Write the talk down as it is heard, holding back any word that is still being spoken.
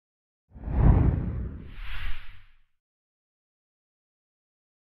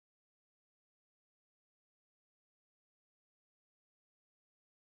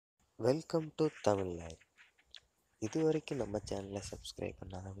Welcome to Tamil live. இதுவரைக்கும் நம்ம சேனலை சப்ஸ்கிரைப்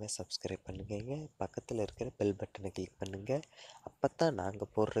பண்ணாதவங்க சப்ஸ்கிரைப் பண்ணுங்க. பக்கத்தில் இருக்கிற பெல் பட்டனை கிளிக் பண்ணுங்க. அப்போ தான்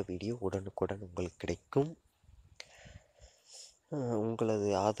நாங்கள் போடுற வீடியோ உடனுக்குடன் உங்களுக்கு கிடைக்கும். உங்களது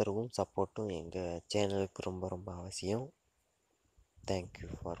ஆதரவும் சப்போர்ட்டும் எங்கள் சேனலுக்கு ரொம்ப ரொம்ப அவசியம். தேங்க்யூ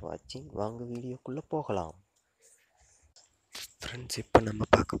ஃபார் வாட்சிங். வாங்க வீடியோக்குள்ளே போகலாம். ஃப்ரெண்ட்ஸ், இப்போ நம்ம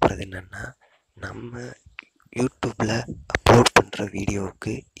பார்க்க போகிறது என்னென்னா, நம்ம யூடியூப்பில் அப்லோட் பண்ணுற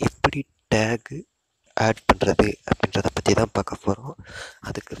வீடியோவுக்கு எப்படி டேகு ஆட் பண்ணுறது அப்படின்றத பற்றி தான் பார்க்க போகிறோம்.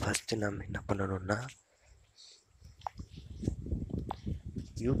 அதுக்கு ஃபஸ்ட்டு நம்ம என்ன பண்ணணும்னா,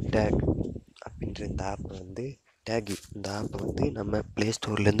 யூடேக் அப்படின்ற இந்த ஆப்பை இந்த ஆப்பை நம்ம ப்ளே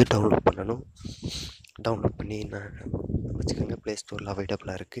ஸ்டோர்லேருந்து டவுன்லோட் பண்ணணும். டவுன்லோட் பண்ணி நான் வச்சுக்கோங்க, ப்ளே ஸ்டோரில்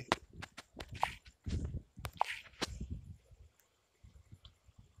அவைலபிளாக இருக்குது.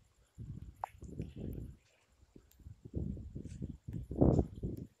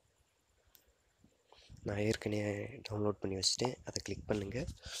 நான் ஏற்கனவே டவுன்லோட் பண்ணி வச்சுட்டேன். அதை கிளிக் பண்ணுங்கள்.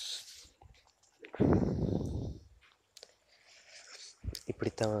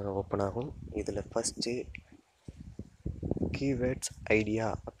 இப்படித்தான் ஓப்பன் ஆகும். இதில் ஃபஸ்ட்டு கீவேர்ட்ஸ் ஐடியா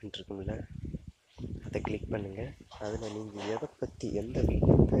அப்படின்ட்டு இருக்கும்ல, அதை கிளிக் பண்ணுங்கள். அதில் நீங்கள் எதை பற்றி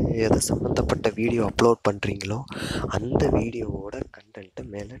எதை சம்மந்தப்பட்ட வீடியோ அப்லோட் பண்ணுறீங்களோ அந்த வீடியோவோட கண்டென்ட்டை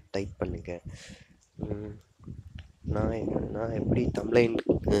மேலே டைப் பண்ணுங்கள். நான் எப்படி தம்ப்லைன்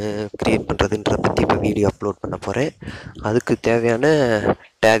க்ரியேட் பண்ணுறதுன்ற பற்றி இப்போ வீடியோ அப்லோட் பண்ண போகிறேன். அதுக்கு தேவையான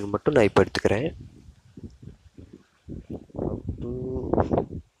டேக் மட்டும் நான் இப்போ எடுத்துக்கிறேன்.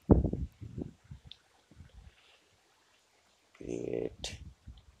 Create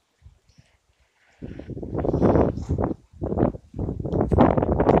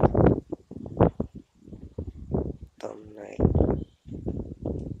thumbnail.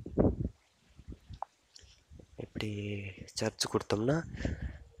 இப்படி சர்ச் கொடுத்தோம்னா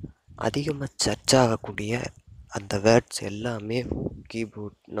அதிகமாக சர்ச் ஆகக்கூடிய அந்த வேர்ட்ஸ் எல்லாமே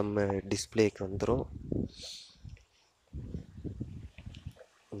கீபோர்ட் நம்ம டிஸ்பிளேக்கு வந்துடும்.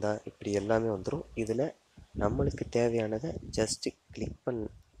 இப்படி எல்லாமே வந்துடும். இதில் நம்மளுக்கு தேவையானதை ஜஸ்ட்டு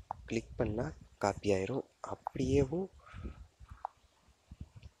கிளிக் பண்ணால் காப்பி ஆயிரும். அப்படியேவும்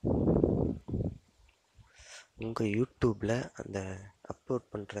உங்கள் யூடியூப்பில் அந்த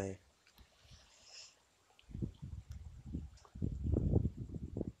அப்லோட் பண்ணுற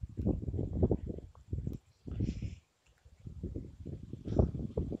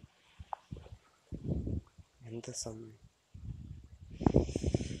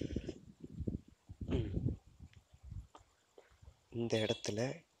இந்த இடத்துல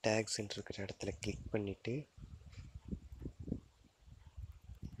டேக்ஸ் இருக்கிற இடத்துல கிளிக் பண்ணிவிட்டு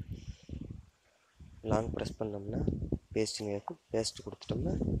லாங் ப்ரெஸ் பண்ணோம்னா பேஸ்டிங் இருக்கும். பேஸ்ட்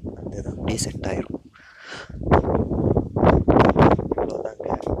கொடுத்துட்டோம்னா அந்த இது அப்படியே செட் ஆயிரும். அவ்வளோதாங்க.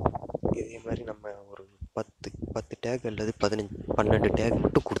 இதே மாதிரி நம்ம ஒரு 10 டேக் அல்லது 12 டேக்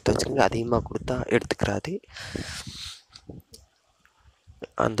மட்டும் கொடுத்து வச்சுக்கோங்க. அதிகமாக கொடுத்தா எடுத்துக்கிறாது.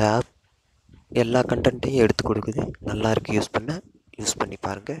 அந்த ஆப் எல்லா கண்டென்ட்டையும் எடுத்து கொடுக்குது. நல்லாயிருக்கு யூஸ் பண்ணி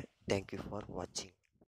பாருங்கள். தேங்க்யூ ஃபார் வாட்சிங்.